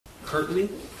Kirtley.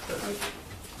 Good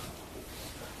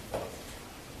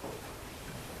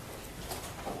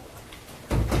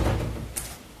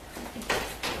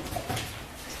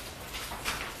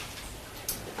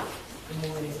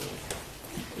morning.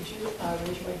 Could you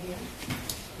raise your right hand?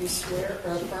 You swear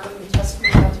or affirm the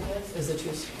testimony you're about to give is the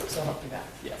truth, so help you God?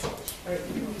 Yes. All right,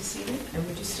 you can be seated, and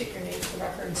would you state your name for the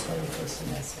record and spell your first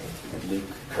and last name? Luke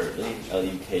Kirtley,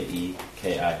 Lukekirtley.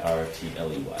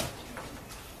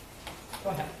 Go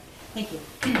ahead. Thank you.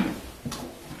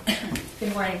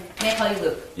 Good morning. May I call you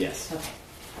Luke? Yes.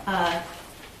 Okay.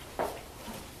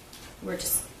 We're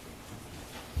just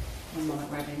one moment.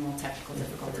 We're having a little technical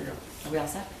difficulty. Are we all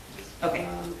set? Okay.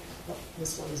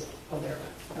 This one is, oh, there.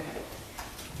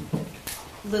 Okay.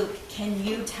 Luke, can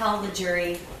you tell the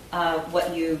jury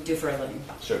what you do for a living?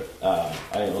 Sure. I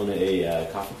own a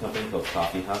coffee company called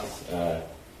Coffee House.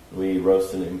 We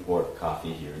roast and import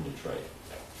coffee here in Detroit.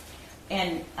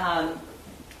 And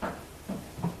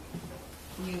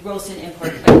you roast and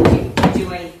import, but do you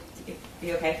do any? Are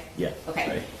you okay? Yeah. Okay.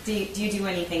 Sorry. Do you do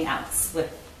anything else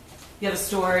with? You have a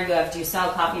store. Do you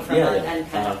sell coffee from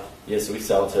Yeah, so we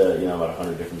sell to about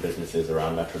 100 different businesses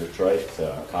around Metro Detroit.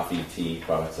 So coffee, tea,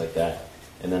 products like that,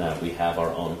 and then we have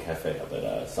our own cafe up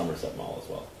at Somerset Mall as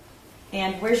well.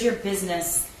 And where's your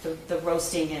business? The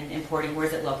roasting and importing.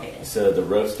 Where's it located? So the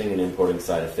roasting and importing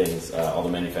side of things, all the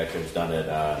manufacturing is done at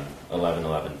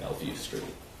 1111 Bellevue Street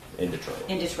in Detroit.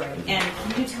 In Detroit. Mm-hmm.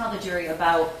 And can you tell the jury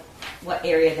about what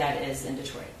area that is in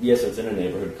Detroit? Yeah, so it's in a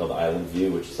neighborhood called Island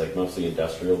View, which is like mostly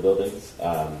industrial buildings.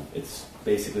 It's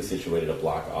basically situated a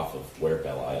block off of where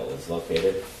Belle Isle is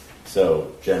located.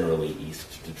 So generally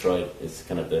East Detroit is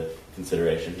kind of the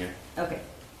consideration here. Okay.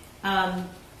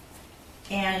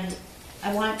 And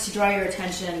I want to draw your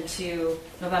attention to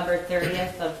November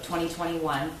 30th of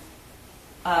 2021.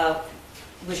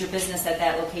 Was your business at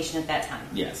that location at that time?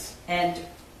 Yes. And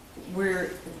were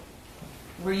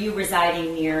you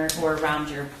residing near or around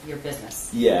your business?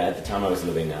 Yeah, at the time I was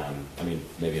living,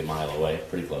 maybe a mile away,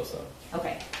 pretty close though.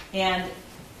 Okay. And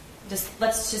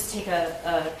let's just take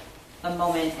a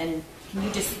moment, and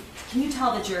can you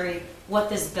tell the jury what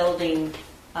this building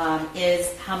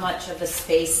is, how much of the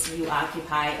space you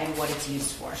occupy, and what it's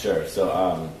used for? Sure.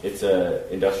 So it's an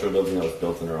industrial building that was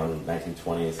built in around the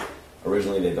 1920s.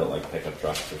 Originally they built like pickup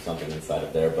trucks or something inside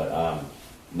of there, but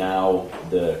now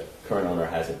the current owner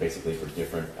has it basically for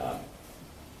different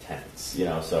tenants.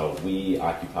 So we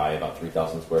occupy about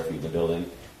 3,000 square feet in the building.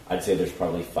 I'd say there's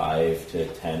probably 5 to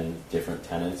 10 different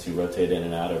tenants who rotate in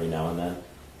and out every now and then.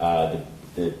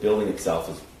 The building itself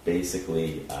is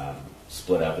basically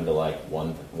split up into like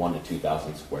 1 to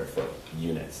 2,000 square foot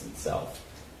units itself.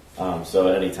 So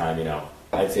at any time,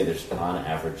 I'd say there's on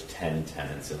average 10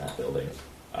 tenants in that building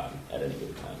at any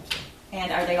given time. So.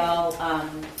 And are they all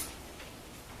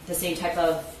the same type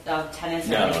of tenants?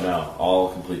 No,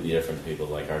 all completely different people.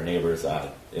 Like our neighbors,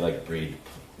 they like breed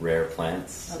rare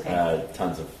plants, okay.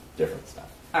 Tons of different stuff.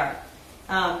 All right.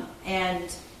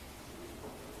 And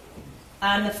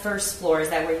on the first floor, is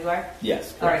that where you are?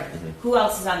 Yes. Correct. All right. Mm-hmm. Who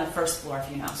else is on the first floor, if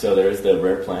you know? So there's the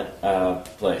rare plant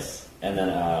place, and then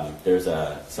there's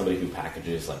somebody who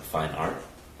packages like fine art.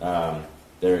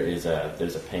 There's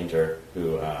a painter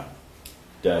who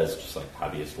does just like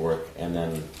hobbyist work, and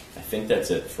then I think that's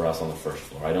it for us on the first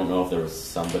floor. I don't know if there was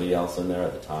somebody else in there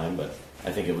at the time, but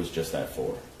I think it was just that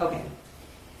 4. Okay.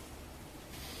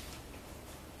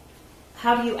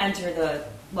 How do you enter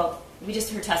well, we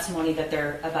just heard testimony that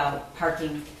they're about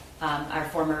parking. Our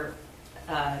former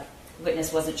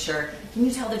witness wasn't sure. Can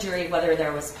you tell the jury whether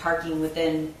there was parking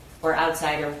within or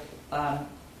outside of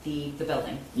the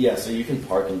building? Yeah, so you can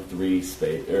park in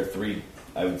 3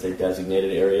 I would say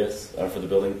designated areas for the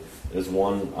building. There's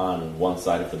one on one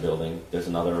side of the building. There's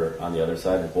another on the other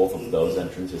side, and both of those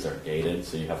entrances are gated.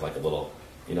 So you have like a little,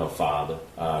 fob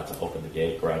to open the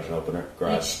gate, garage opener.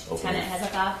 Each tenant has a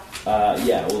fob?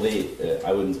 Yeah. Well,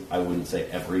 I wouldn't say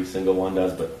every single one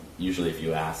does, but usually if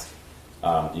you ask,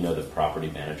 the property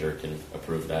manager can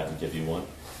approve that and give you one.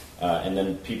 And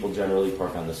then people generally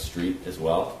park on the street as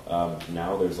well.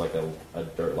 Now there's like a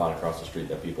dirt lot across the street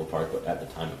that people park, but at the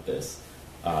time of this,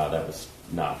 that was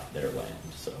not their land.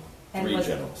 So and 3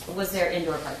 general spots. Was there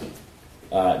indoor parking?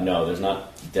 No, there's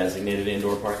not designated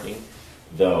indoor parking,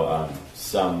 though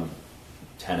some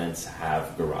tenants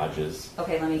have garages.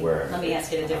 Okay, let me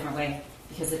ask it a different way,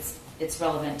 because it's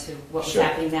relevant to what was Sure.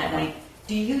 happening that night.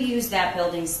 Do you use that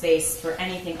building space for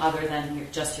anything other than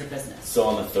just your business? So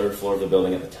on the 3rd floor of the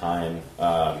building at the time,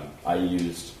 I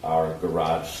used our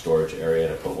garage storage area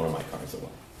to put one of my cars away.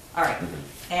 All right.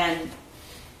 Mm-hmm. And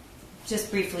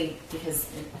just briefly, because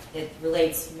it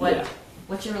relates,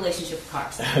 what's your relationship with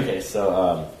cars? Okay,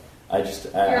 so I just,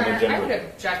 I'm a I general. would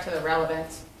object to the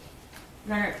relevance.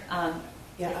 Your Honor,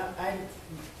 Yeah,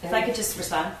 if I could just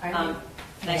respond. I-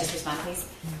 Can I just respond, please?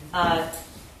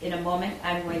 In a moment,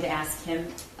 I'm going to ask him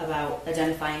about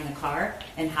identifying the car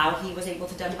and how he was able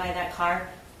to identify that car.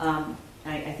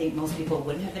 I think most people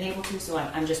wouldn't have been able to, so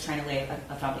I'm just trying to lay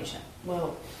a foundation.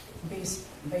 Well, based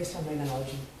on my knowledge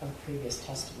of previous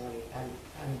testimony,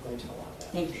 I'm going to allow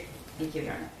that. Thank you. Thank you,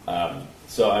 Your Honor.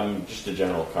 So I'm just a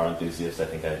general car enthusiast. I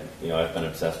think I've been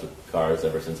obsessed with cars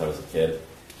ever since I was a kid.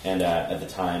 And at the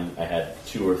time, I had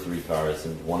 2 or 3 cars,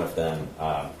 and one of them,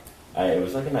 it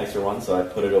was like a nicer one, so I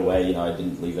put it away. I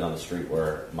didn't leave it on the street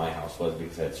where my house was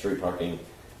because I had street parking.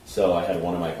 So I had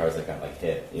one of my cars that got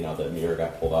hit. The mirror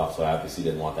got pulled off, so I obviously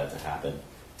didn't want that to happen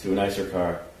to a nicer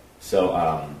car. So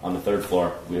on the 3rd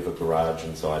floor, we have a garage,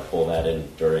 and so I pull that in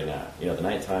during the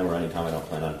nighttime or anytime I don't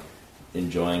plan on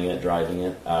enjoying it, driving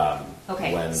it.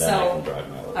 Okay, when so I can drive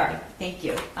my little. all right, thank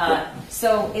you.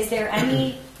 So, is there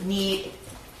any need?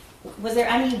 Was there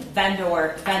any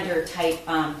vendor type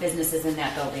businesses in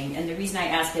that building? And the reason I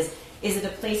ask is it a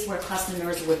place where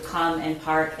customers would come and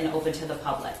park and open to the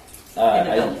public? In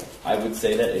the building? I would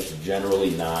say that it's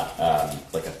generally not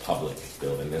like a public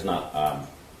building. There's not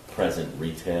present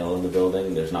retail in the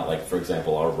building. There's not for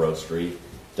example, our roastery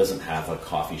doesn't have a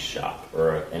coffee shop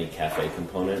or any cafe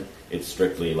component. It's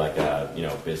strictly like a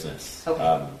business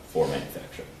for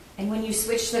manufacturing. And when you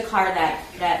switched the car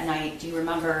that night, do you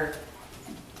remember?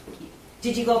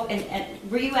 Did you go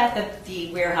and were you at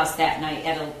the warehouse that night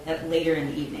at later in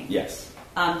the evening? Yes.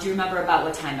 Do you remember about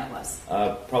what time it was?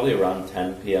 Probably around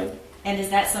 10 p.m. And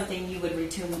is that something you would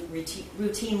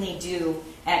routinely do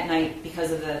at night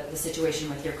because of the situation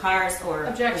with your cars, or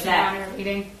Objection, Your Honor,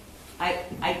 meeting.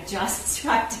 I just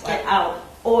tried to get out,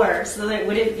 or so that it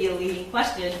wouldn't be a leading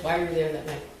question. Why were you there that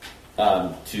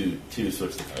night? To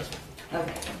switch the cars.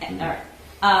 Okay, Mm-hmm. all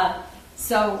right.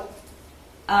 So,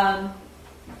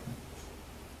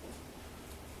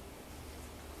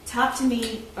 talk to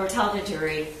me, or tell the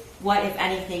jury, what, if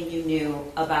anything, you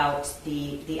knew about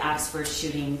the Oxford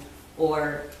shooting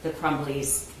or the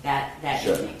Crumbleys that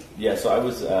Sure. evening. Yeah, so I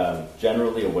was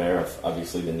generally aware of,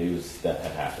 obviously, the news that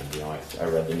had happened. I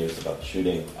read the news about the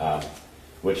shooting,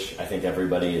 which I think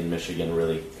everybody in Michigan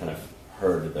really kind of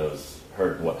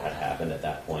heard what had happened at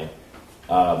that point.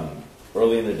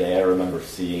 Early in the day, I remember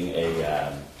seeing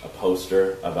a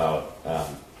poster about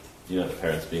the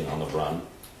parents being on the run.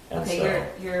 And Okay,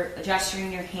 so, you're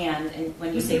gesturing your hand, and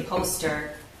when you Mm-hmm. say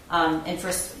poster, and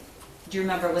first, do you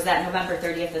remember, was that November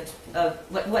 30th of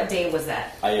what day was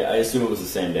that? I assume it was the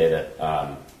same day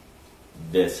that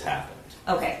this happened.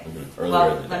 Okay. Earlier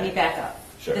Well, in the let day. me back up.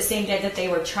 Sure. The same day that they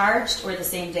were charged, or the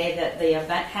same day that the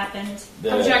event happened?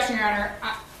 Objection, Your Honor.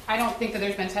 I don't think that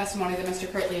there's been testimony that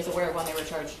Mr. Kirtley is aware of when they were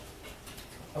charged.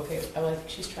 Okay,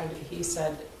 she's trying to. He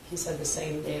said the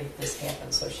same day that this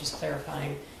happened, so she's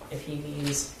clarifying if he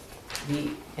means the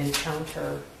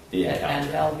encounter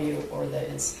at Bellevue or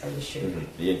the shooting.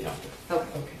 Mm-hmm. The encounter.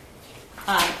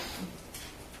 Okay.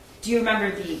 Do you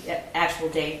remember the actual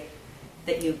day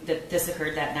that this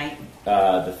occurred that night?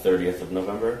 The 30th of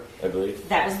November, I believe.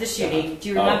 That was the shooting. Do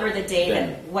you remember the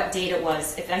day what date it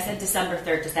was? If I said December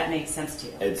 3rd, does that make sense to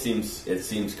you? It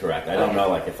seems correct. I don't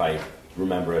know if I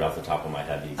remember it off the top of my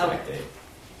head the exact date.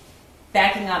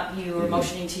 Backing up, you were Mm-hmm.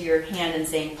 motioning to your hand and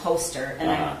saying poster,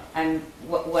 and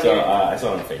what? So I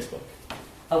saw it on Facebook.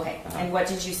 Okay, and what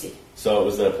did you see? So it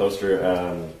was a poster.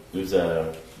 It was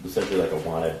essentially like a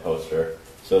wanted poster.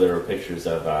 So there were pictures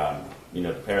of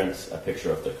the parents, a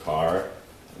picture of the car,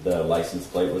 the license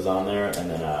plate was on there, and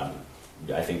then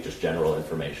I think just general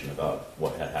information about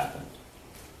what had happened.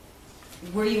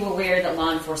 Were you aware that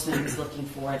law enforcement was looking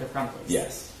for the Crumbleys?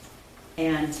 Yes.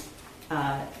 And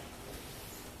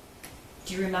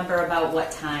do you remember about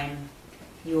what time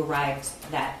you arrived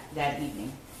that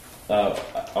evening?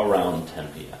 Around 10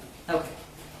 p.m. Okay.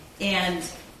 And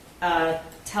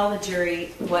tell the jury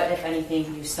what, if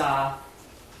anything, you saw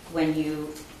when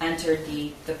you entered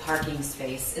the parking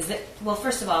space. Is it, well,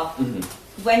 first of all,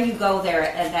 when you go there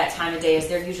at that time of day, is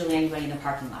there usually anybody in the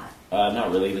parking lot?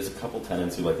 Not really. There's a couple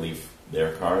tenants who leave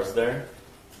their cars there.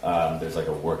 There's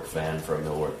a work van for a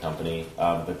millwork company,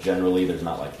 but generally there's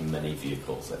not many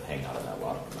vehicles that hang out in that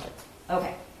lot overnight.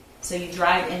 Okay. So you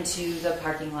drive into the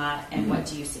parking lot, and what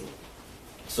do you see?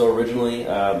 So originally,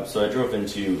 I drove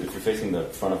into, if you're facing the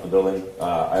front of the building,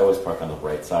 I always park on the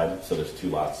right side, so there's 2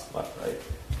 lots left, right?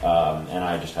 And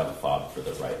I just have a fob for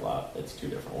the right lot. It's 2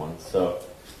 different ones. So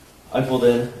I pulled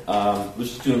in, was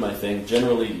just doing my thing.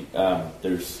 Generally,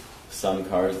 there's some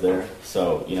cars there,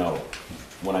 so,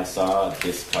 when I saw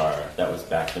this car that was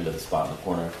backed into the spot in the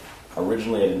corner,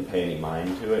 originally I didn't pay any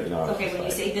mind to it. You know, I was Okay, just when you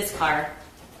like- say this car,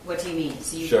 what do you mean?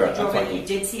 So you Sure, drove I'm in and you talking-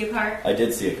 did see a car? I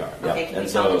did see a car. Yep. Okay, can And you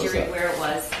so tell it the was, jury where it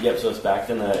was? Yep, so it's back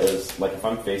in the, it was like if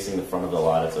I'm facing the front of the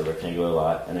lot, it's a rectangular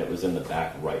lot, and it was in the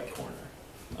back right corner.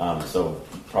 So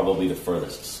probably the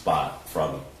furthest spot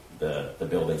from the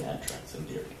building entrance in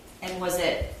theory. And was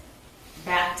it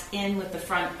backed in with the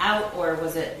front out, or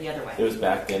was it the other way? It was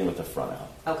backed in with the front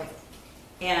out. Okay.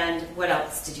 And what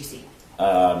else did you see?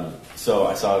 So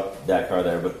I saw that car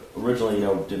there, but originally, you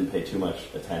know, didn't pay too much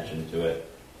attention to it,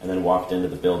 and then walked into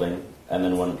the building, and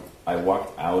then when I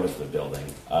walked out of the building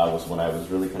was when I was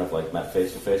really kind of like met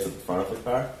face to face with the front of the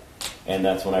car, and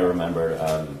that's when I remembered,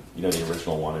 you know, the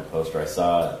original wanted poster. I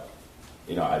saw,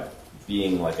 you know,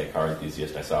 being like a car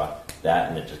enthusiast, I saw that,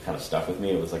 and it just kind of stuck with me.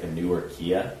 It was like a newer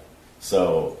Kia,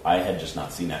 so I had just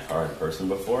not seen that car in person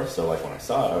before. So like when I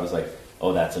saw it, I was like,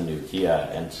 oh, that's a new Kia,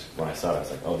 and when I saw it, I was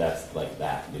like, oh, that's like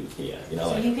that new Kia. You know,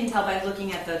 So like, you can tell by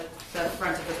looking at the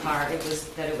front of the car, it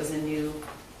was a new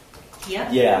Kia?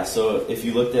 yeah, so if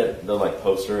you looked at the like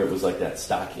poster, it was like that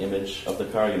stock image of the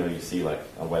car, you know, you see like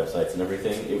on websites and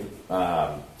everything.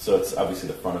 So it's obviously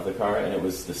the front of the car, and it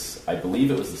was this, I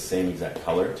believe it was the same exact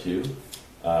color too,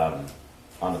 on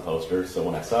the poster. So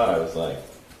when I saw it, I was like,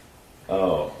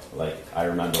 oh, like I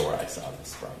remember where I saw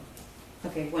this from.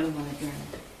 Okay, one moment, you're in.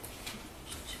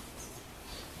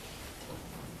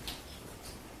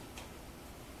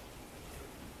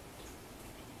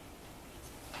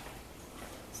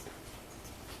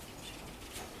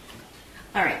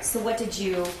 All right. So what did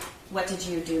you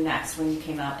do next when you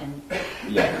came out and?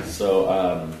 Yeah.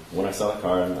 So when I saw the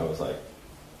car, and I was like,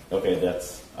 okay,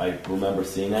 that's. I remember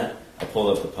seeing that. I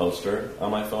pulled up the poster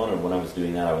on my phone, and when I was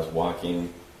doing that, I was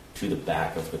walking to the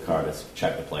back of the car to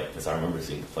check the plate because I remember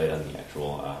seeing the plate on the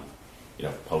actual, you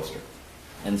know, poster.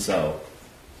 And so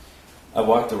I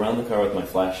walked around the car with my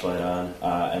flashlight on,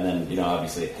 and then, you know,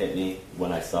 obviously it hit me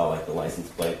when I saw like the license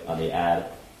plate on the ad,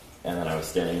 and then I was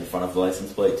standing in front of the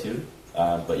license plate too.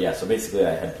 But yeah, so basically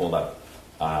I had pulled up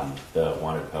the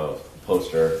wanted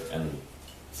poster and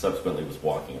subsequently was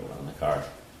walking around the car.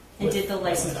 And did the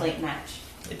license plate match?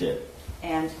 It did.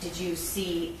 And did you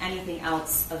see anything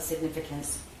else of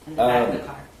significance in the back of the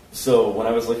car? So when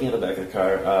I was looking at the back of the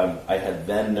car, I had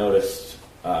then noticed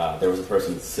there was a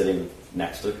person sitting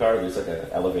next to the car. There's like an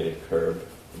elevated curb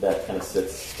that kind of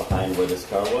sits behind where this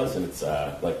car was, and it's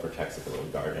like protects like a little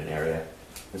garden area.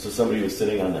 And so somebody was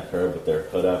sitting on the curb with their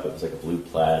hood up. It was like a blue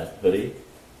plaid hoodie.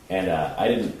 And I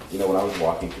didn't, you know, when I was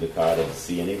walking to the car, I didn't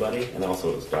see anybody, and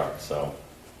also it was dark, so,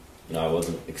 you know, I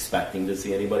wasn't expecting to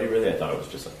see anybody really. I thought it was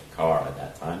just like a car at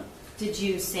that time. Did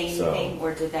you say anything,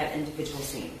 or did that individual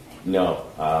say anything? No,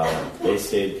 they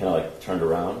stayed kind of like turned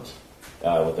around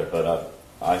with their hood up.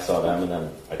 I saw them, and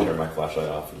then I turned my flashlight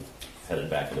off and headed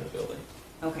back into the building.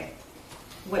 Okay.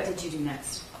 What did you do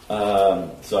next?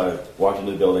 So I walked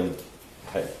into the building,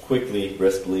 quickly,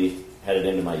 briskly, headed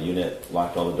into my unit,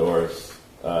 locked all the doors.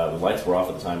 The lights were off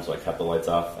at the time, so I kept the lights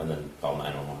off and then called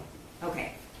 911.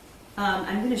 Okay.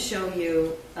 I'm going to show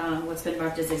you what's been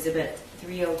marked as Exhibit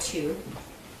 302.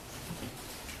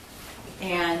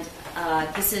 And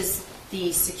this is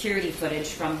the security footage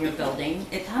from your building.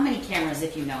 How many cameras,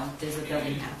 if you know, does the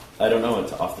building have? I don't know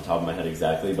it's off the top of my head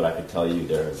exactly, but I could tell you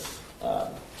there's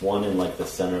one in like the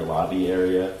center lobby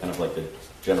area, kind of like the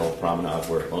general promenade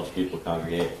where most people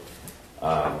congregate.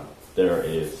 There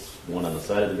is one on the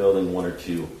side of the building, one or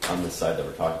two on this side that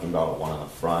we're talking about, one on the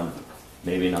front,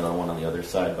 maybe another one on the other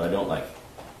side, but I don't like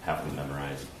have them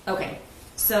memorized. Okay.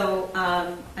 So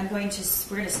we're going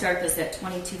to start this at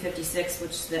 22:56,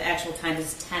 which the actual time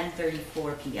is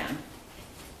 10:34 p.m.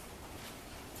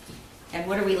 And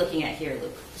what are we looking at here,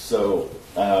 Luke? So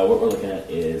what we're looking at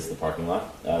is the parking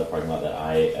lot that I parked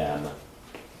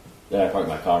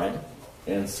my car in.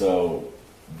 And so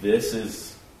this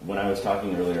is, when I was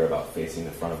talking earlier about facing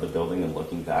the front of the building and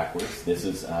looking backwards, this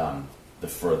is the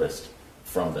furthest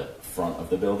from the front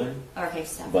of the building. Okay,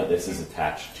 stop. But this is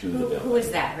attached to the building. Who is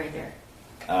that right there?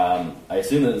 I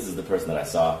assume that this is the person that I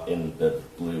saw in the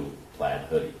blue plaid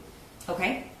hoodie.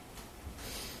 Okay.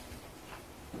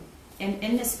 And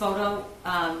in this photo,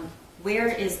 where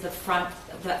is the front,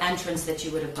 the entrance that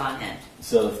you would have gone in?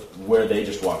 So where they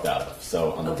just walked out of,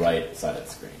 so on the Okay. right side of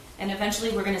the screen. And eventually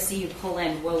we're going to see you pull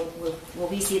in. Will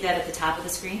we see that at the top of the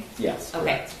screen? Yes. Okay.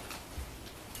 Correct.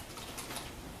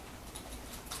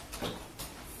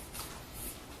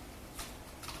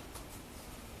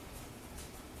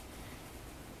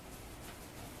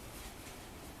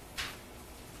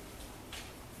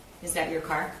 Is that your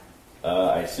car?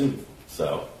 I assume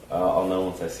so. I'll know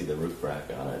once I see the roof rack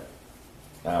on it.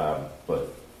 But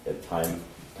time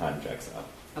checks out.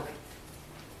 Okay.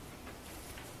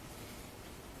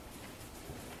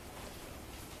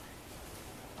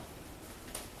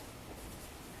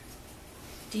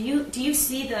 Do you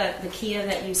see the Kia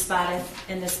that you spotted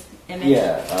in this image?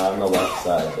 Yeah, on the left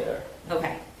side there.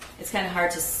 Okay. It's kind of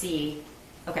hard to see.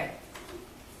 Okay.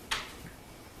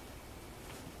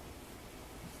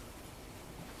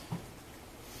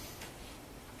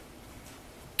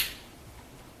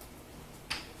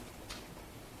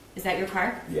 Is that your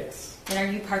car? Yes. And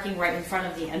are you parking right in front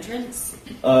of the entrance?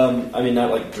 I mean,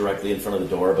 not like directly in front of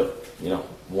the door, but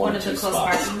one or of the two close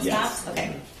spots. parking Yes. spots?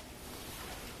 Okay.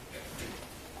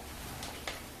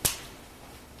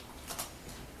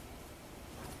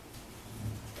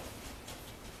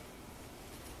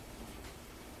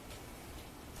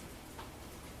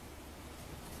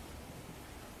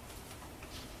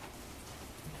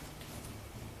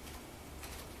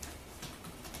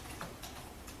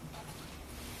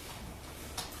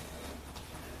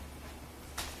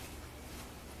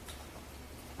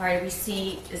 All right, we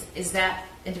see, is that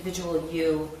individual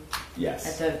you Yes.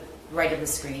 at the right of the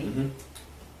screen? Mm-hmm.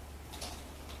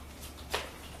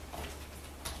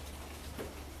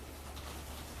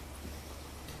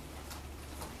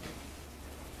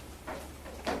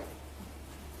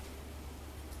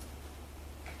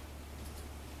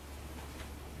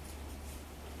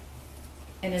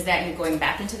 And is that you going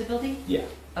back into the building? Yeah.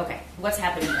 Okay, what's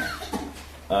happening there?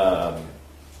 Um,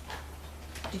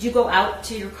 Did you go out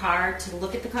to your car to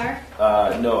look at the car?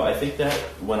 no, I think that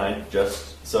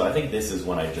I think this is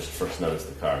when I just first noticed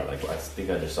the car. Like, I think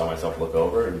I just saw myself look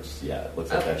over and just, it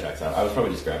looks like that checks out. I was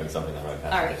probably just grabbing something on my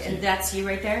passenger All right, seat. and that's you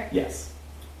right there? Yes.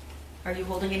 Are you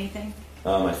holding anything?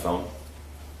 My phone.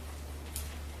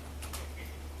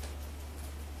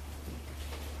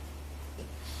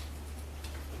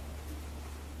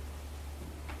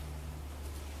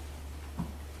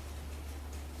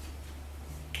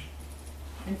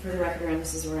 And for the record,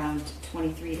 this is around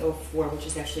 23:04, which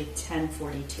is actually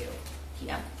 10:42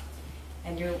 p.m.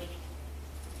 And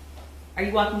are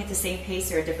you walking at the same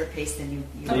pace or a different pace than you?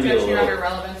 Maybe a Objection, little. under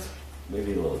relevance.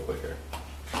 Maybe a little quicker.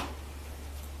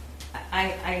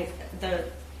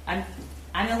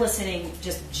 I'm eliciting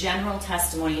just general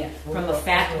testimony from a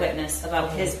fact witness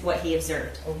about what he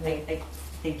observed. Okay.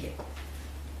 Thank you.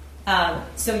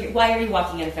 So why are you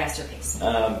walking at a faster pace?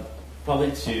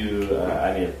 Probably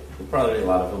probably a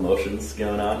lot of emotions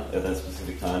going on at that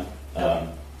specific time.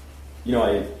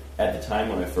 Okay. At the time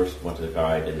when I first went to the car,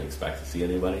 I didn't expect to see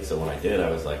anybody. So when I did,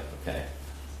 I was like, okay,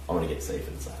 I'm going to get safe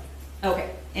inside. Okay,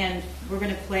 and we're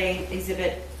going to play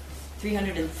Exhibit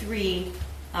 303,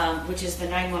 which is the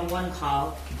 911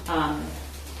 call.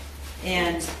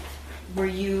 And were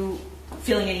you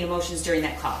feeling any emotions during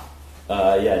that call?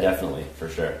 Yeah, definitely, for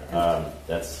sure.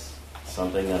 That's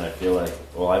something that I feel like,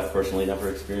 I've personally never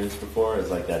experienced before, is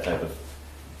like that type of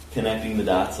connecting the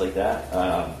dots like that.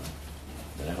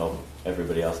 And I hope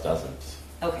everybody else doesn't.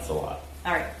 Okay. It's a lot.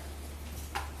 All right.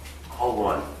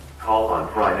 Call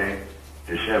on Friday,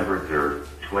 December 3rd,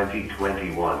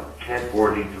 2021,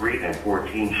 10:43 and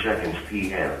 14 seconds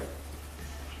p.m.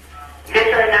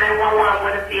 District 911,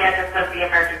 what is the address of the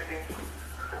emergency?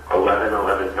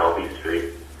 1111 Bellevue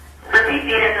Street. Repeat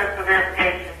the address for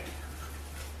verification.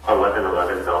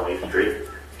 1111 Bellevue Street.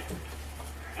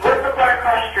 What's the block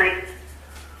across street?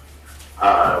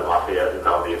 Lafayette and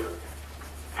Bellevue.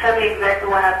 Tell me exactly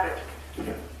what happened.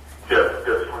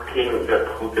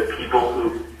 The people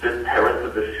the parents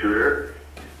of the shooter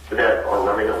that are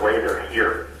running away, they're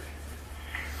here.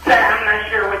 Sir, I'm not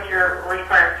sure what you're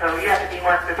referring to. You have to be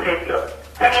more specific.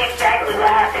 Tell me exactly what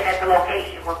happened at the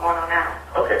location. What's going on now?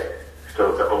 Okay,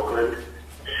 so the Oakland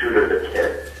shooter, the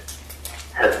kid,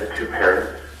 has the two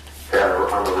parents that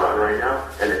are on the run right now,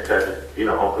 and it says,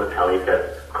 Oakland County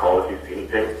says, call if you see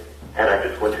anything. And I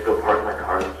just went to go park my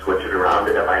car and switch it around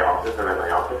at my office,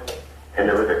 and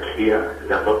there was a Kia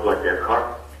that looked like their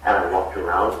car, and I walked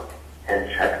around and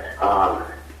checked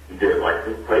the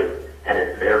license plate, and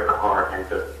it's their car, and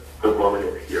the woman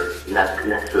is here, and that's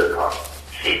next to the car.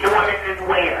 The woman is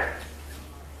where?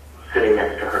 Sitting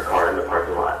next to her car in the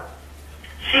parking lot.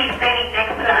 She's sitting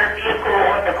next to her vehicle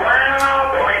on the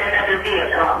ground or in another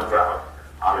vehicle? On the ground.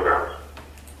 On the ground.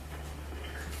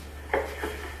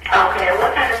 Okay,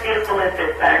 what kind of vehicle is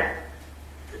this, sir?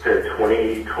 It's a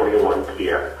 2021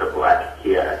 Kia, the black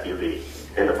Kia SUV,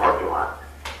 in the parking lot.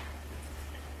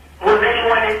 Was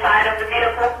anyone inside of the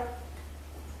vehicle?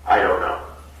 I don't know.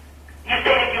 You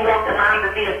said you walked around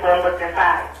the vehicle and looked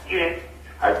inside. You didn't?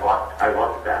 I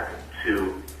walked back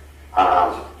to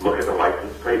look at the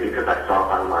license plate because I saw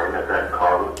online that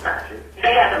car was matching. Do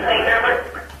you have the plate number?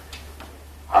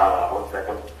 1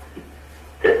 second.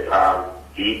 It's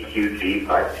DQG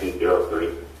 5203.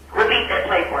 Repeat that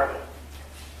plate for me.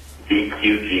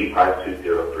 DQG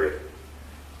 5203.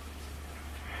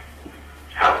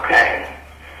 Okay.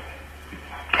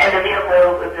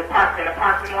 parked in a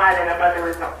parking lot and the mother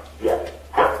is on. Yes.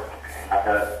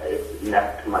 It's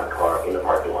next to my car in the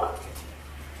parking lot.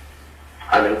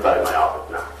 I'm inside my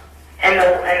office now. And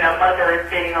the mother is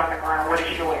sitting on the ground. What is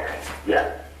she wearing?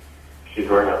 Yes. She's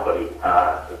wearing a hoodie,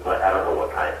 but I don't know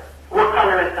what kind. What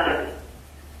color is the hoodie?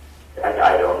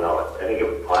 I don't know. I think it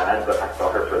was plaid, but I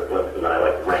saw her for a glimpse and then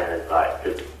I ran inside.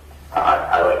 Cause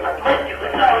I like my But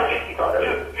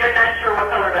you're not sure what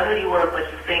color the hoodie was,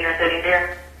 but you've seen her sitting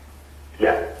there?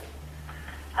 Yes.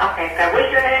 Okay, so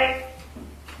what's your name?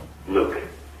 Luke.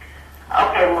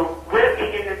 Okay, Luke. We'll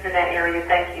be in this in that area.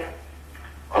 Thank you.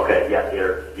 Okay,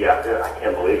 I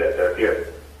can't believe it. They're here.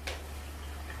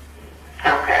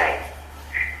 Okay.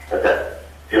 That's it.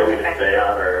 Do you want me to stay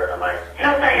on or am I?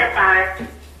 No, sir, you're fine.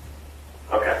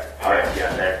 Okay. All right.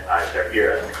 Yeah, they're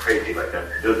here. That's crazy. Like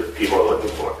those are the people we're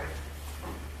looking for.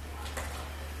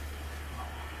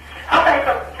 Okay,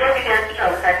 so they'll be there to show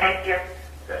us. Thank you.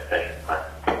 Okay, thank you. Bye.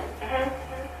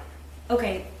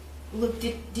 Okay, Luke,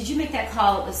 did you make that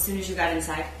call as soon as you got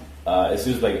inside? As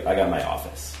soon as I got my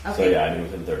office. So Okay. yeah, I mean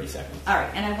within 30 seconds. All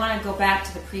right, and I want to go back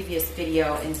to the previous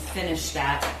video and finish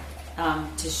that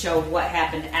to show what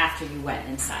happened after you went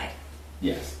inside.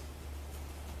 Yes.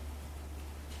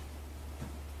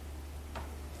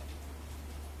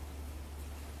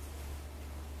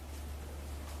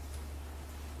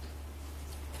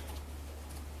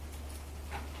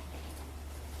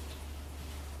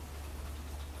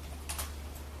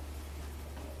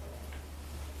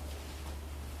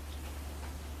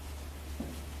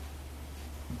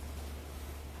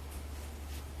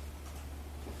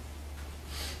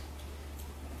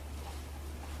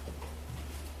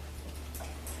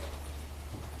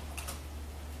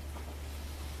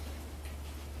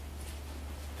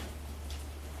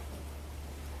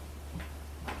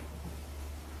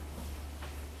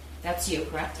 That's you,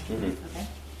 correct? Mhm. Okay.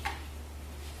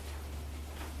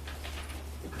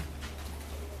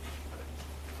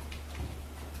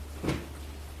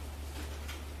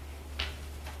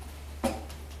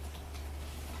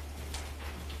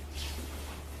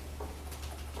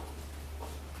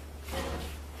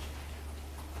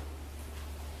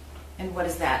 And what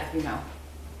is that, if you know?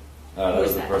 That Who was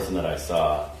is the that? person that I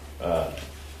saw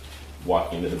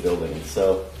walking into the building. And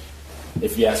so,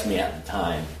 if you asked me at the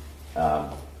time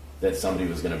that somebody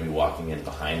was going to be walking in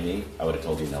behind me, I would have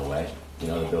told you no way. You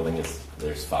know, the building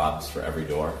there's fobs for every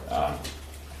door. But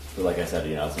like I said,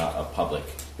 you know, it's not a public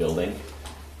building.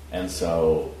 And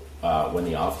so when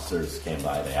the officers came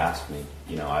by, they asked me.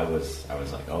 You know, I was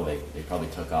like, oh, they probably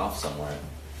took off somewhere.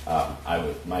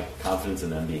 My confidence in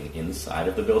them being inside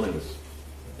of the building was,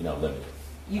 you know, limited.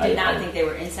 You did not think they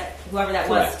were inside, whoever that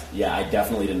Correct. was? Yeah, I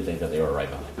definitely didn't think that they were right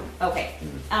behind me. Okay.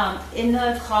 In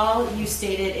the call, you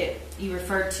stated you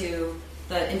referred to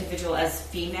the individual as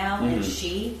female and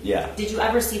she. Yeah. Did you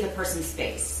ever see the person's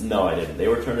face? No, I didn't. They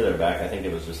were turned to their back. I think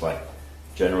it was just like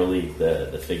generally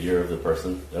the figure of the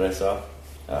person that I saw,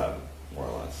 more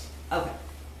or less. Okay.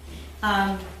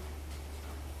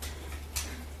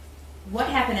 What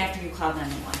happened after you called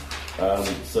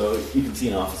 911? So you can see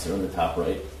an officer in the top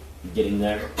right getting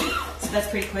there. So that's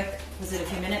pretty quick. Was it a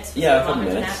few minutes? Yeah, a couple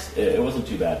Longer than minutes. It wasn't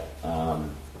too bad,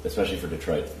 especially for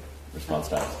Detroit response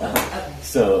times. Okay.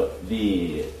 So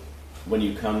when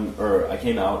you come, or I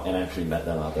came out and actually met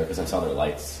them out there because I saw their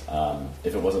lights.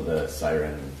 If it wasn't the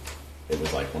siren, it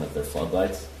was like one of their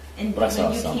floodlights. And but I saw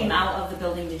when you somebody. came out of the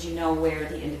building, did you know where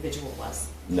the individual was?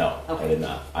 No, Okay. I did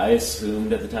not. I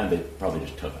assumed at the time they probably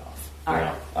just took off. All You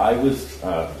right. know, I was,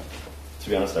 to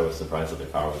be honest, I was surprised that the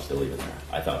car was still even there.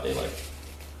 I thought they Okay.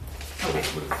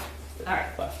 would've All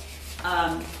right.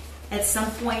 left. At some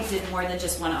point, did more than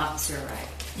just one officer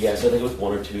arrive? Yeah, so I think it was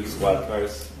one or two squad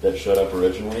cars that showed up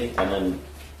originally, and then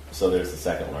so there's the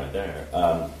second one right there.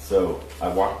 So I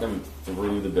walked them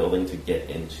through the building to get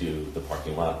into the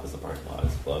parking lot because the parking lot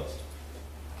is closed.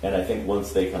 And I think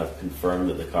once they kind of confirmed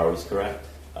that the car was correct,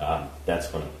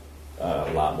 that's when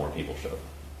a lot more people showed up.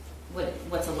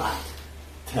 What's a lot?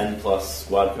 10 plus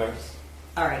squad cars.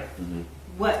 All right.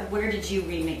 Where did you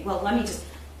remain? Well, let me just.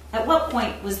 At what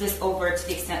point was this over to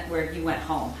the extent where you went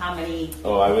home? How many?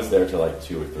 Oh, I was there till like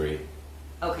 2 or 3.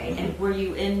 Okay, and were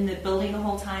you in the building the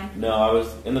whole time? No, I was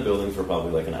in the building for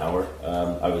probably like an hour.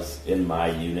 I was in my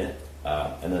unit,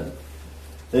 and then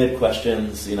they had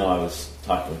questions. You know, I was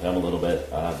talking with them a little bit,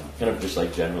 kind of just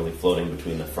like generally floating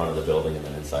between the front of the building and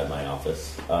then inside my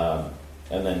office.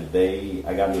 And then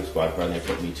I got into a squad car and they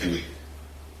took me to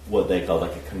what they called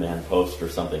like a command post or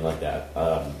something like that,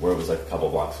 where it was like a couple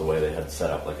blocks away. They had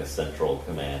set up like a central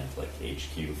command, like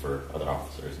HQ for other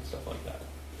officers and stuff like that.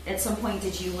 at some point,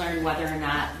 did you learn whether or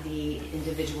not the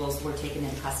individuals were taken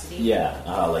into custody? Yeah,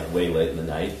 like way late in the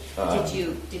night.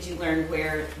 Did you learn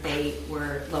where they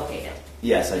were located?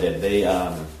 Yes, I did. They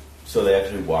so they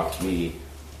actually walked me,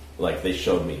 like they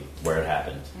showed me where it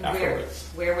happened afterwards.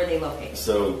 Where were they located?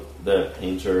 So the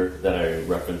painter that I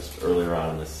referenced earlier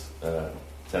on in this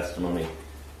testimony,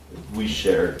 we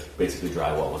shared basically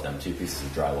drywall with them, 2 pieces of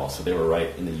drywall. So they were right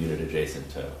in the unit adjacent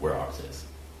to where ours is.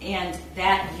 And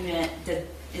that unit,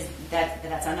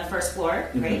 that's on the first floor,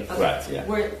 right? Mm-hmm. Okay. Correct, yeah.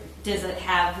 Does it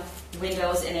have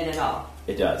windows in it at all?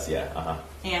 It does, yeah. Uh-huh.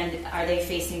 And are they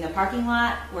facing the parking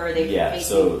lot? Where are they facing?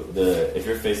 So if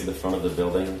you're facing the front of the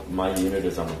building, my unit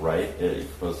is on the right. It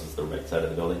faces the right side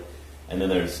of the building. And then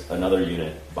there's another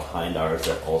unit behind ours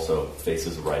that also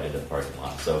faces right into the parking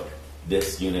lot. So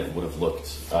this unit would have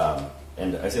looked,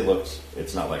 and I say looked,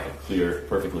 it's not like a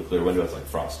perfectly clear window, it's like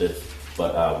frosted,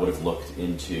 but would have looked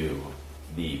into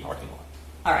the parking lot.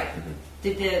 All right.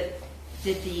 Mm-hmm.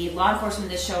 Did the law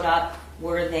enforcement that showed up,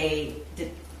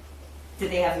 did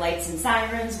they have lights and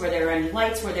sirens? Were there any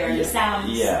lights? Were there any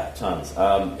sounds? Yeah, tons.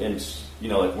 And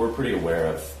like we're pretty aware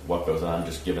of what goes on,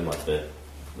 just given like the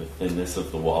thinness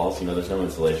of the walls. There's no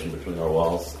insulation between our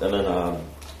walls, and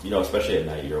then especially at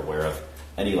night, you're aware of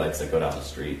any lights that go down the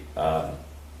street,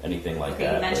 anything like that.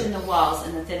 Okay, you mentioned the walls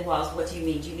and the thin walls. What do you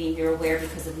mean? Do you mean you're aware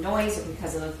because of noise or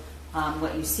because of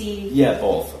what you see? Yeah,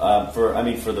 both.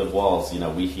 For the walls,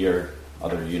 we hear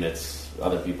other units,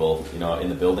 other people, in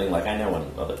the building. Like I know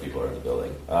when other people are in the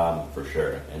building, for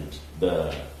sure. And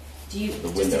the just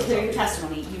windows, to clear your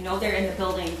testimony, you know they're in the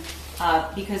building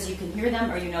because you can hear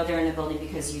them, or you know they're in the building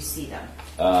because you see them?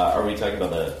 Are we talking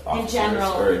about the officers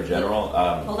or in general?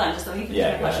 Hold on, just let me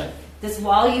finish my question. Ahead. This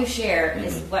wall you share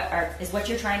Mm-hmm. is what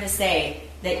you're trying to say,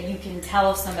 that you can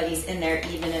tell if somebody's in there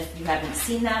even if you haven't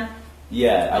seen them?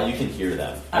 Yeah, you can hear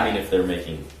them. All if right. they're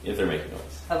making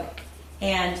noise. Okay.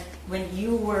 And when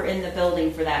you were in the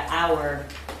building for that hour,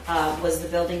 was the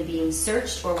building being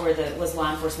searched, or was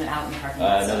law enforcement out in the parking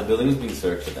lot? No, the building was being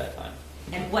searched at that time.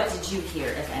 And what did you hear,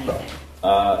 if anything?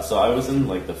 So I was in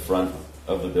like the front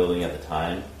of the building at the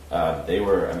time.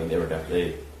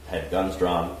 They had guns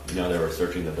drawn. They were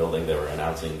searching the building. They were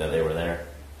announcing that they were there.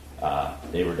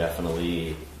 They were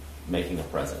definitely making a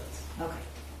presence. Okay.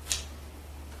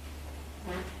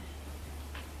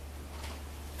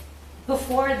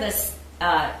 Before this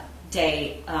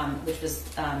day, which was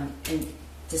in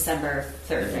December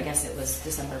 3rd, I guess it was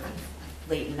December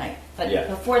late at night, but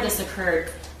before this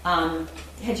occurred,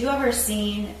 had you ever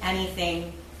seen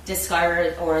anything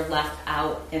discarded or left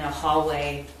out in a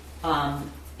hallway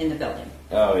in the building?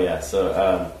 Oh yeah,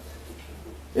 so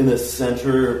in the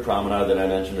center promenade that I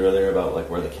mentioned earlier about like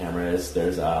where the camera is,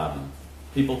 there's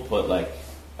people put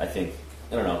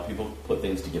people put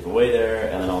things to give away there,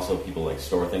 and then also people like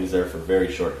store things there for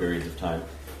very short periods of time.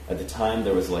 At the time,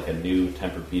 there was like a new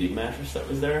Tempur-Pedic mattress that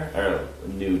was there, or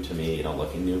new to me,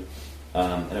 looking new,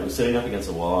 and it was sitting up against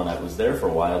a wall, and it was there for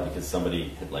a while because somebody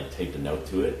had like taped a note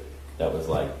to it that was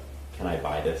like, "Can I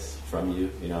buy this from you?"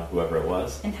 Whoever it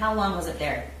was. And how long was it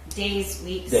there? Days,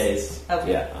 weeks? Days.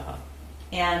 Okay. Yeah. Uh-huh.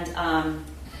 And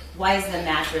why is the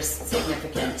mattress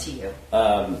significant to you?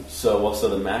 So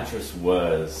the mattress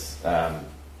was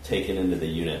taken into the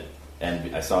unit,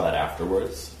 and I saw that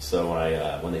afterwards. So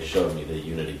when they showed me the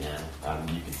unit again,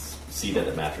 you could see that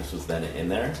the mattress was then in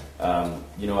there.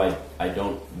 I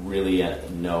don't really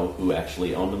know who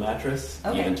actually owned the mattress,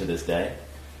 even to this day.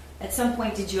 At some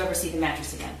point, did you ever see the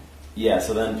mattress again? Yeah,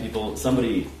 so then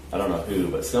somebody, I don't know who,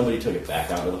 but somebody took it back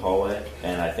out of the hallway,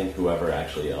 and I think whoever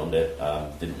actually owned it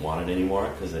didn't want it anymore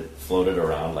because it floated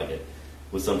around. Like it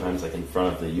was sometimes like in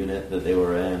front of the unit that they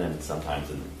were in, and sometimes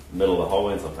in the middle of the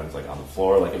hallway, and sometimes like on the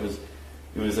floor. Like it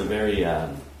was a very,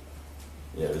 it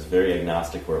was very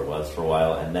agnostic where it was for a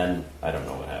while, and then I don't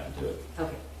know what happened to it.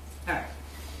 Okay, all right.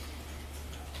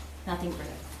 Nothing further.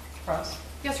 Ross?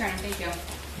 Yes, Your Honor, thank you.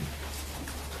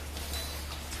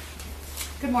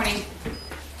 Good morning.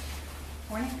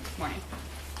 Morning? Morning.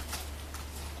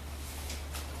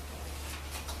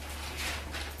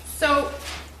 So,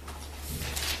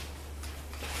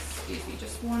 excuse me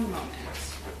just one moment.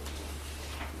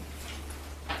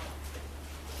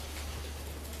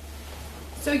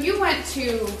 So you went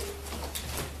to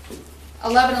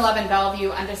 1111 Bellevue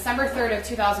on December 3rd of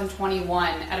 2021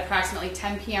 at approximately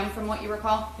 10 p.m. from what you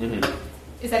recall? Mm-hmm.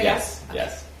 Is that yes? Okay.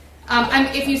 Yes.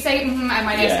 If you say I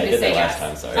might ask you to say yes. Last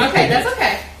time, sorry. Okay, that's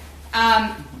okay.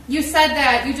 You said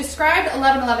that you described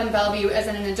 1111 Bellevue as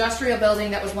an industrial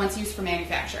building that was once used for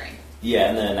manufacturing. Yeah,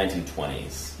 in the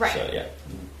 1920s. Right. So, yeah.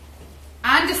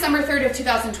 On December 3rd of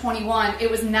 2021, it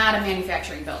was not a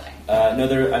manufacturing building. No,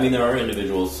 there are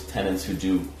individuals, tenants who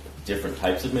do different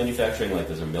types of manufacturing. Like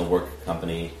there's a millwork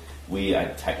company. We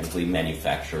technically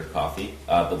manufacture coffee,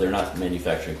 but they're not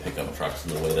manufacturing pickup trucks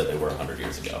in the way that they were 100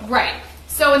 years ago. Right.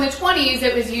 So in the 20s,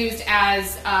 it was used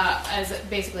as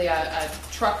basically a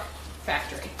truck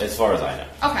factory. As far as I know.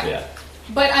 Okay. Yeah.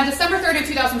 But on December 3rd of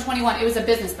 2021, it was a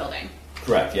business building.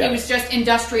 Correct, yeah. It was just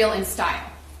industrial in style.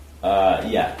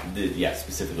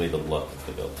 Specifically the look of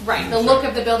the building. Right, the look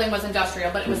of the building was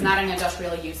industrial, but it was not an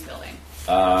industrial use building.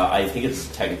 I think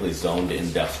it's technically zoned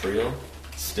industrial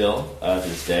still to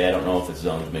this day. I don't know if it's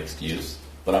zoned mixed use,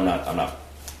 but I'm not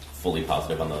fully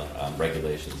positive on the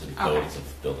regulations and codes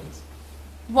of buildings.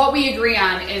 What we agree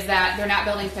on is that they're not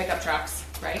building pickup trucks,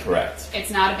 right? Correct.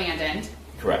 It's not abandoned.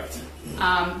 Correct.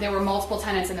 There were multiple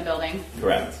tenants in the building.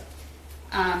 Correct.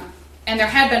 And there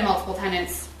had been multiple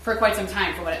tenants for quite some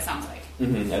time, for what it sounds like.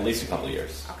 Mm-hmm. At least a couple of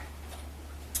years. Okay.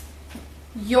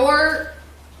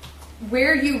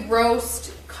 Where you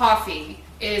roast coffee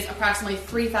is approximately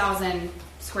 3,000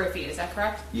 square feet. Is that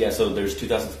correct? Yeah. So there's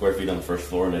 2,000 square feet on the first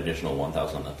floor and an additional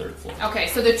 1,000 on the third floor. Okay.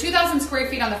 So the 2,000 square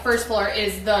feet on the first floor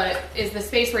is the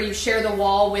space where you share the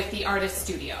wall with the artist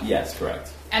studio. Yes.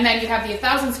 Correct. And then you have the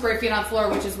 1,000 square feet on the floor,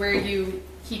 which is where you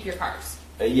keep your cars.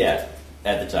 Yeah.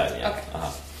 At the time. Yeah. Okay.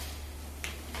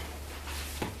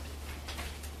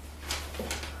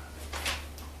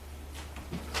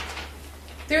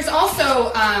 There's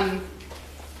also,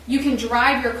 you can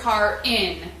drive your car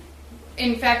in.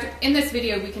 In fact, in this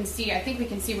video, I think we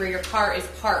can see where your car is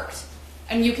parked.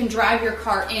 And you can drive your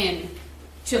car in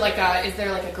to is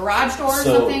there like a garage door or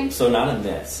something? So not in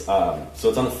this. So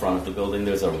it's on the front of the building.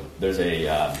 There's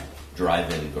a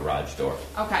drive-in garage door.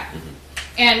 Okay. Mm-hmm.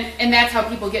 And that's how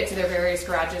people get to their various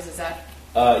garages, is that?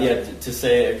 I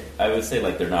would say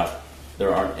like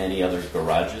there aren't any other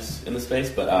garages in the space,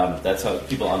 but that's how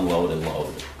people unload and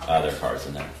load their cars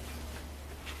in there.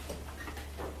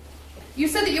 You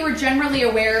said that you were generally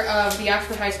aware of the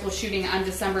Oxford High School shooting on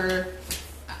November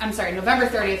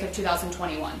 30th of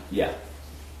 2021. Yeah.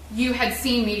 You had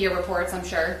seen media reports, I'm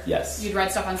sure. Yes. You'd read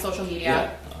stuff on social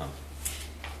media.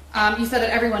 Yeah. You said that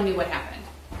everyone knew what happened.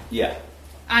 Yeah.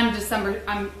 On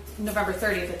November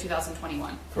 30th of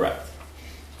 2021. Correct.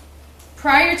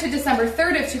 Prior to December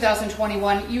 3rd of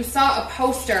 2021, you saw a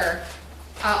poster,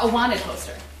 a wanted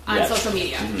poster on social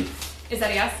media. Mm-hmm. Is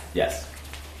that a yes? Yes.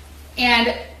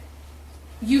 And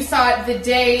you saw it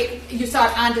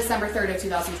on December 3rd of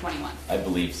 2021. I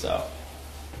believe so.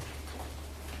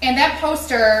 And that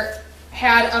poster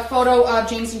had a photo of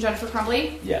James and Jennifer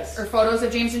Crumbley? Yes. Or photos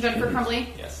of James and Jennifer Crumbley?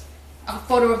 Yes. A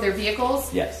photo of their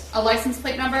vehicles? Yes. A license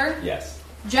plate number? Yes.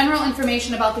 General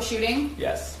information about the shooting?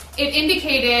 Yes. It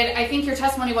indicated, I think your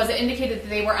testimony was, it indicated that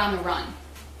they were on the run.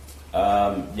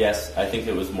 Yes, I think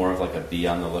it was more of like a be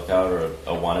on the lookout or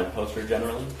a wanted poster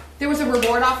generally. There was a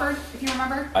reward offered, if you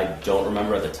remember? I don't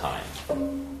remember at the time.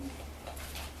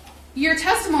 Your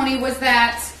testimony was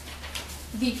that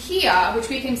the Kia, which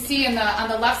we can see on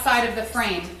the left side of the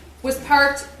frame, was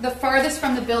parked the farthest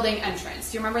from the building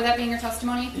entrance. Do you remember that being your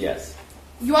testimony? Yes.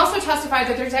 You also testified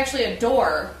that there's actually a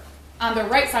door on the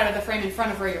right side of the frame in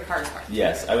front of where your car is parked.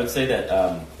 Yes, I would say that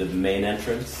the main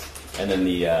entrance and then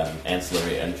the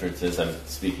ancillary entrances, I'm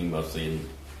speaking mostly in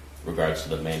regards to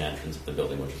the main entrance of the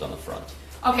building, which is on the front.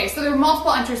 Okay, so there were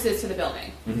multiple entrances to the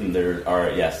building. Mm-hmm. There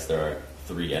are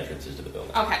 3 entrances to the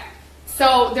building. Okay.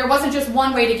 So there wasn't just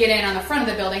one way to get in on the front of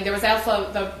the building, there was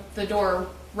also the door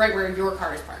right where your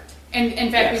car is parked. And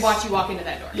in fact, Yes. we watched you walk into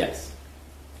that door. Yes.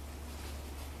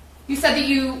 You said that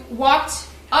you walked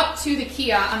up to the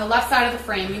Kia on the left side of the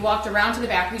frame, you walked around to the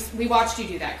back. We watched you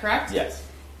do that, correct? Yes.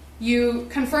 You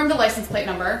confirmed a license plate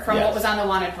number from Yes. what was on the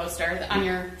wanted poster on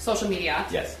your social media.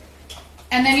 Yes.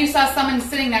 And then you saw someone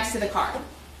sitting next to the car.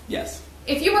 Yes.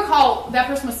 If you recall, that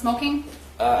person was smoking?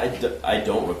 I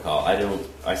don't recall.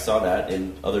 I saw that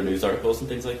in other news articles and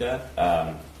things like that.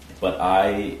 But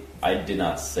I did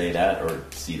not say that or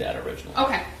see that originally.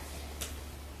 Okay.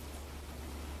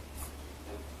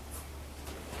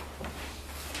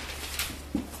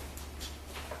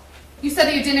 You said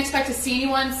that you didn't expect to see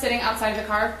anyone sitting outside of the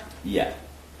car? Yeah.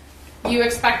 You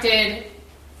expected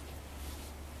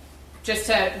just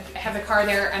to have the car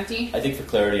there empty? I think for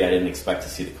clarity, I didn't expect to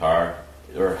see the car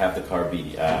or have the car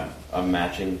be a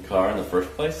matching car in the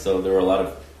first place. So there were a lot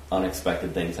of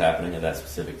unexpected things happening at that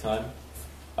specific time.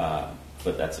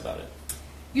 But that's about it.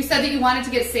 You said that you wanted to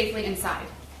get safely inside.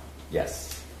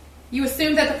 Yes. You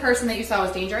assumed that the person that you saw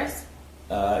was dangerous?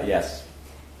 Yes.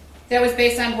 That was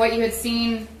based on what you had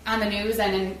seen on the news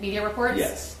and in media reports?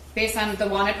 Yes. Based on the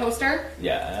wanted poster?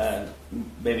 Yeah.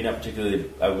 Maybe not particularly.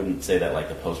 I wouldn't say that like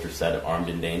the poster said armed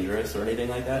and dangerous or anything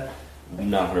like that.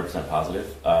 Not 100%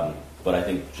 positive. But I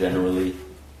think generally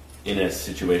in a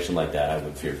situation like that, I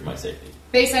would fear for my safety.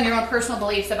 Based on your own personal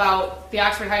beliefs about the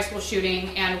Oxford High School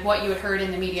shooting and what you had heard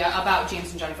in the media about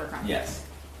James and Jennifer Crumbley? Yes.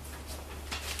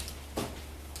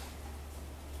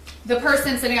 The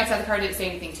person sitting outside the car didn't say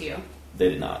anything to you? They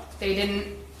did not. They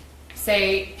didn't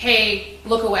say, hey,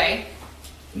 look away?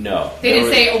 No. They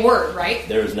didn't say a word, right?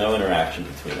 There was no interaction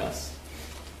between us.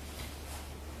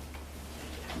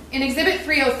 In Exhibit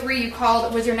 303, you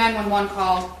called, was your 911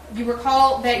 call. You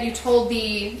recall that you told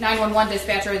the 911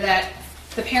 dispatcher that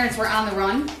the parents were on the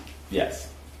run? Yes.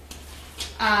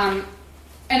 And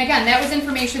again, that was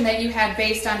information that you had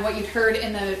based on what you'd heard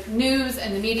in the news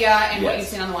and the media and what you've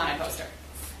seen on the wanted poster.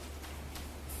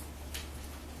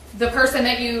 The person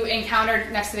that you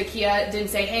encountered next to the Kia didn't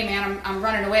say, hey man, I'm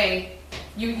running away.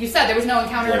 You said there was no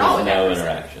encounter at all with that person. There was no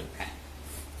interaction. Okay.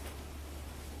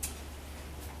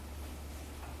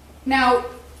 Now,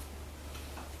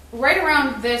 right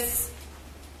around this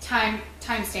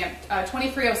timestamp,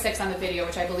 23:06 on the video,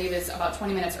 which I believe is about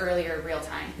 20 minutes earlier real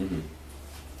time,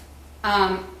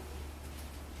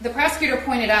 the prosecutor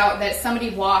pointed out that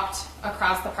somebody walked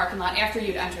across the parking lot after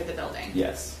you'd entered the building.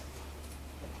 Yes.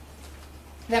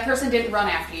 That person didn't run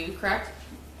after you, correct?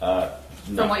 No.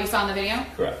 From what you saw in the video?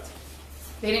 Correct.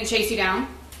 They didn't chase you down?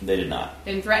 They did not.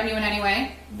 Didn't threaten you in any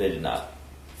way? They did not.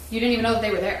 You didn't even know that they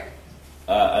were there?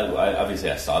 Obviously,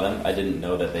 I saw them. I didn't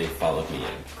know that they followed me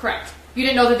in. Correct. You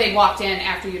didn't know that they walked in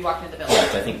after you'd walked into the building?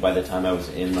 Correct. I think by the time I was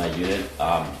in my unit,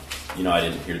 I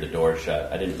didn't hear the door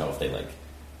shut. I didn't know if they,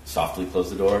 softly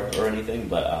closed the door or anything,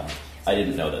 but I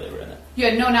didn't know that they were in it. You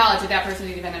had no knowledge that that person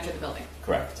had even entered the building?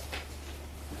 Correct.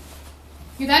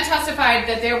 You then testified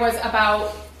that there was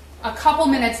about a couple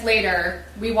minutes later,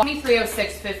 we walked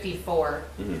 23:06:54,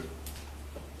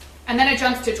 and then it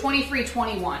jumps to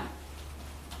 23:21.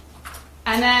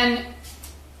 And then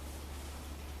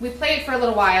we play it for a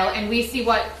little while, and we see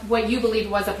what you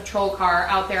believed was a patrol car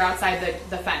out there outside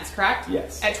the fence, correct?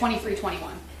 Yes. At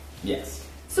 23:21. Yes.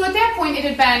 So at that point, it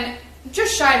had been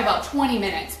just shy of about 20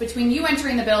 minutes between you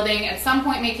entering the building, at some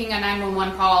point making a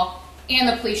 911 call, and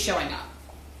the police showing up.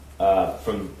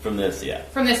 From this, yeah.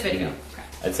 From this video. Okay.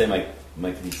 I'd say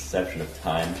my conception of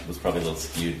time was probably a little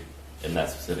skewed in that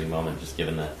specific moment, just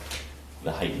given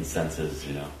the heightened senses,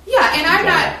 Yeah, and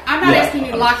I'm not asking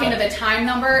you to lock 100%. into the time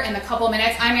number and the couple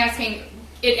minutes. I'm asking,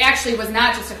 it actually was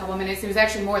not just a couple minutes, it was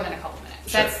actually more than a couple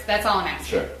minutes. Sure. That's all I'm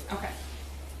asking. Sure. Okay.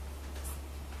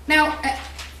 Now,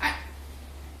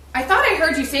 I thought I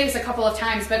heard you say this a couple of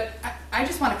times, but I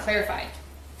just want to clarify.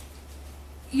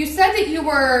 You said that you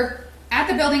were at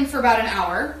the building for about an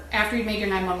hour after you made your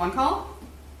 911 call?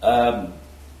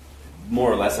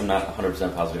 More or less, I'm not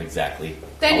 100% positive exactly.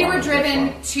 Then you how were long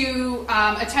it was driven to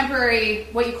a temporary,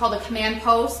 what you call the command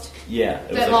post, for. Yeah. It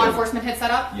was that law enforcement had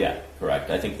set up? Yeah, correct.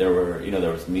 I think there were,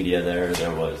 there was media there.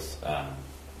 There was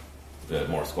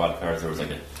more squad cars. There was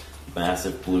a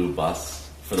massive blue bus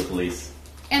for the police.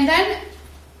 And then,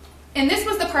 and this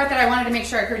was the part that I wanted to make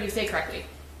sure I heard you say correctly.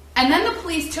 And then the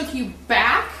police took you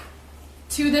back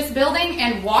to this building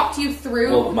and walked you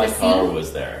through Well, my the car scene?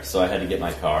 was there, so I had to get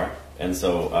my car. And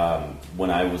so when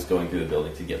I was going through the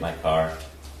building to get my car,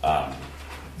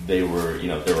 there were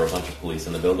a bunch of police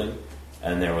in the building,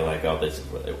 and they were like, "Oh, this is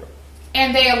where they were."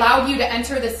 And they allowed you to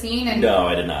enter the scene? And No,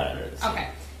 I did not enter the scene. Okay.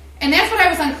 And that's what I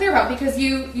was unclear about, because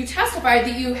you testified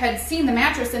that you had seen the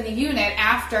mattress in the unit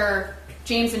after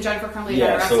James and Jennifer Crumbley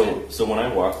got arrested. So when I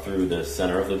walk through the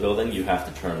center of the building, you have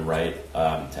to turn right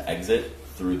to exit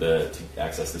to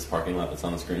access this parking lot that's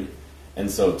on the screen. And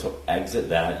so to exit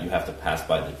that, you have to pass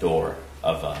by the door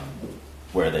of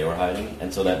where they were hiding.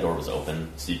 And so that door was open,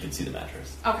 so you could see the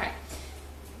mattress. Okay.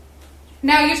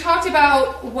 Now, you talked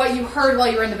about what you heard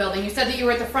while you were in the building. You said that you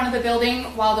were at the front of the building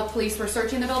while the police were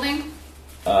searching the building?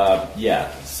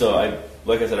 Yeah. So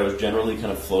like I said, I was generally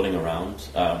kind of floating around.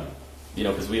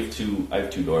 Because I have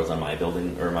two doors on my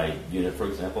building, or my unit, for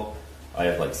example. I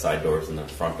have side doors and the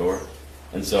front door.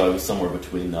 And so I was somewhere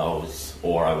between those,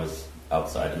 or I was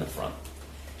outside in the front.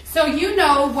 So you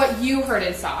know what you heard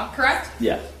and saw, correct?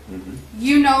 Yeah. Mm-hmm.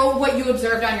 You know what you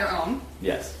observed on your own.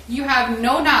 Yes. You have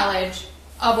no knowledge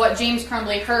of what James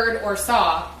Crumbley heard or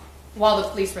saw while the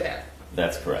police were there.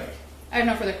 That's correct. I have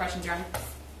no further questions, Your Honor.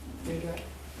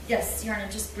 Yes, Your Honor,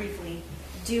 just briefly.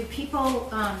 Do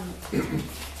people,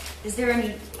 is there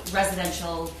any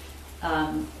residential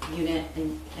unit,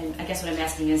 and I guess what I'm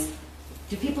asking is,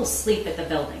 do people sleep at the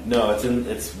building? No,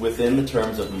 it's within the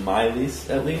terms of my lease,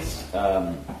 at least.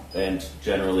 And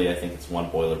generally, I think it's one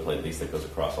boilerplate lease that goes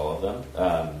across all of them.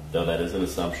 Though that is an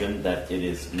assumption that it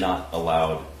is not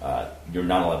allowed, you're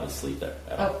not allowed to sleep there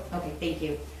at all. Oh, okay, thank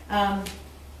you.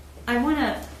 I want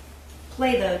to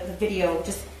play the video,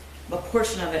 just a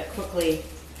portion of it quickly.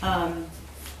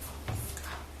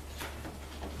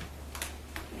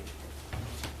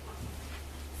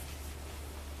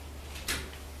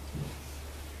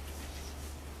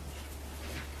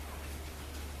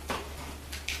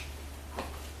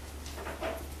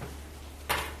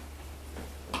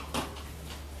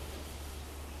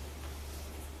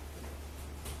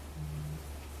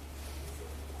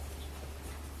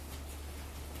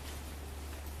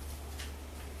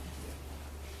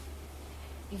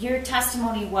 Your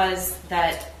testimony was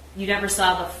that you never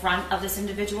saw the front of this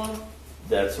individual,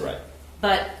 That's right.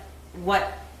 but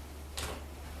what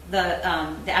the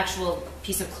actual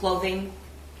piece of clothing?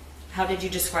 How did you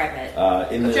describe it?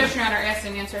 Objection, Your Honor, asked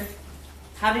and answered.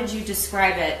 How did you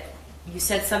describe it? You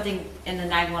said something in the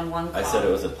 911 call. I said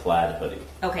it was a plaid hoodie.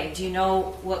 Okay. Do you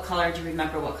know what color? Do you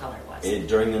remember what color it was?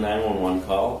 During the 911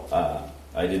 call,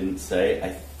 I didn't say. I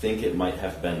think it might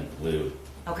have been blue.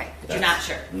 Okay, but you're not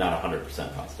sure. Not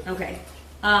 100% positive. Okay.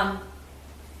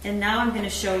 And now I'm going to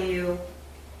show you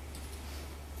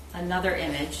another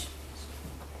image.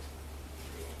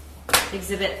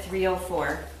 Exhibit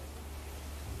 304.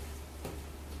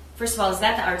 First of all, is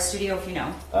that the art studio, if you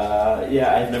know?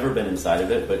 Yeah, I've never been inside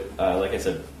of it, but like I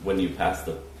said, when you pass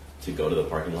to go to the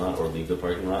parking lot or leave the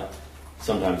parking lot,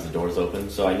 sometimes the doors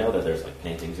open. So I know that there's like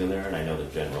paintings in there, and I know the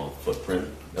general footprint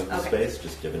of the space,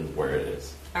 just given where it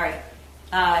is. All right.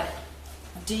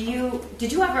 Did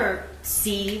you ever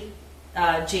see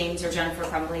James or Jennifer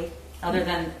Crumbley other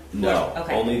than no?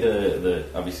 Okay. Only the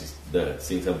obviously the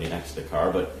seeing somebody next to the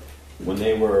car, but when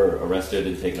they were arrested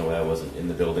and taken away, I wasn't in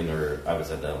the building, or I was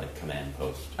at the command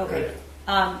post. Okay.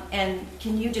 And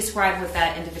can you describe what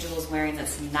that individual is wearing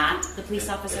that's not the police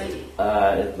officer?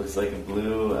 It looks like a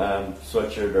blue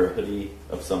sweatshirt or hoodie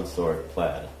of some sort,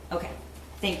 plaid. Okay.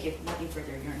 Thank you. Nothing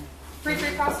further, Your Honor.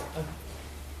 Free cross.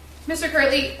 Mr.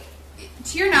 Kirtley,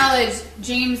 to your knowledge,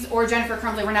 James or Jennifer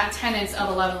Crumbley were not tenants of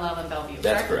 1111 Bellevue, correct?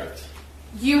 That's correct.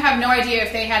 You have no idea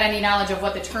if they had any knowledge of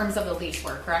what the terms of the lease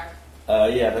were, correct?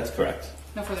 Yeah, that's correct.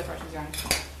 No further questions, Your Honor.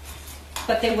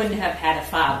 But they wouldn't have had a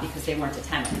fob because they weren't a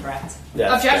tenant, correct?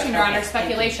 Objection, Your Honor. Okay,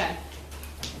 Speculation.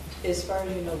 As far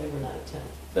as you know, they were not a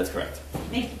tenant. That's correct.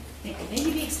 Thank you. May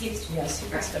you be excused? Yes, you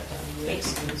can step down. You're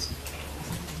excused.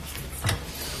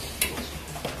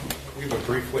 We have a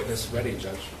brief witness ready,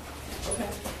 Judge. Okay.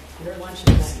 Their lunch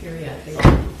is not here yet. I'm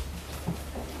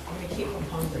going to keep them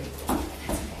hungry.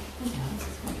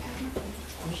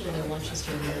 Usually their lunch is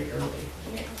here very early.